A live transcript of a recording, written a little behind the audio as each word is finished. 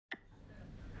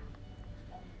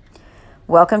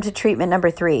Welcome to treatment number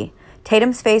 3.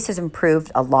 Tatum's face has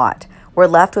improved a lot. We're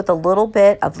left with a little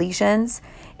bit of lesions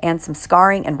and some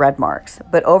scarring and red marks,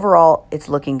 but overall it's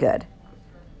looking good.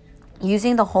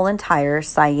 Using the whole entire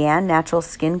Saian Natural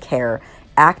Skin Care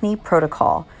acne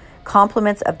protocol,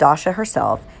 compliments of Dasha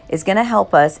herself, is going to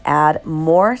help us add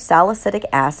more salicylic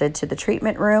acid to the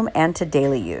treatment room and to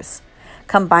daily use.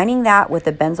 Combining that with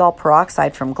the benzoyl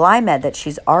peroxide from GlyMed that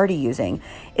she's already using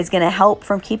is going to help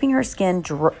from keeping her skin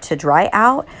to dry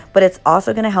out, but it's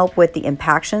also going to help with the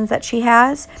impactions that she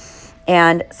has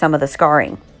and some of the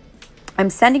scarring. I'm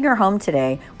sending her home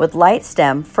today with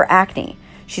LightStim for acne.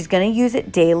 She's going to use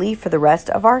it daily for the rest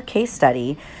of our case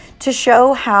study to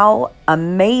show how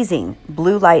amazing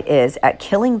blue light is at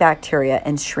killing bacteria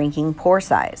and shrinking pore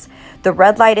size. The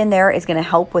red light in there is going to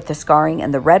help with the scarring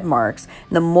and the red marks.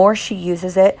 And the more she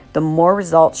uses it, the more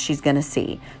results she's going to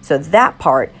see. So that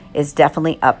part is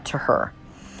definitely up to her.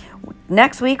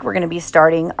 Next week, we're going to be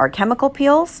starting our chemical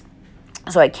peels.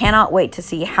 So I cannot wait to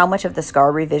see how much of the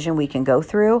scar revision we can go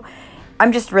through.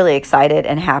 I'm just really excited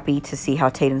and happy to see how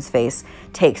Tatum's face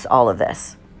takes all of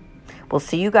this. We'll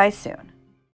see you guys soon.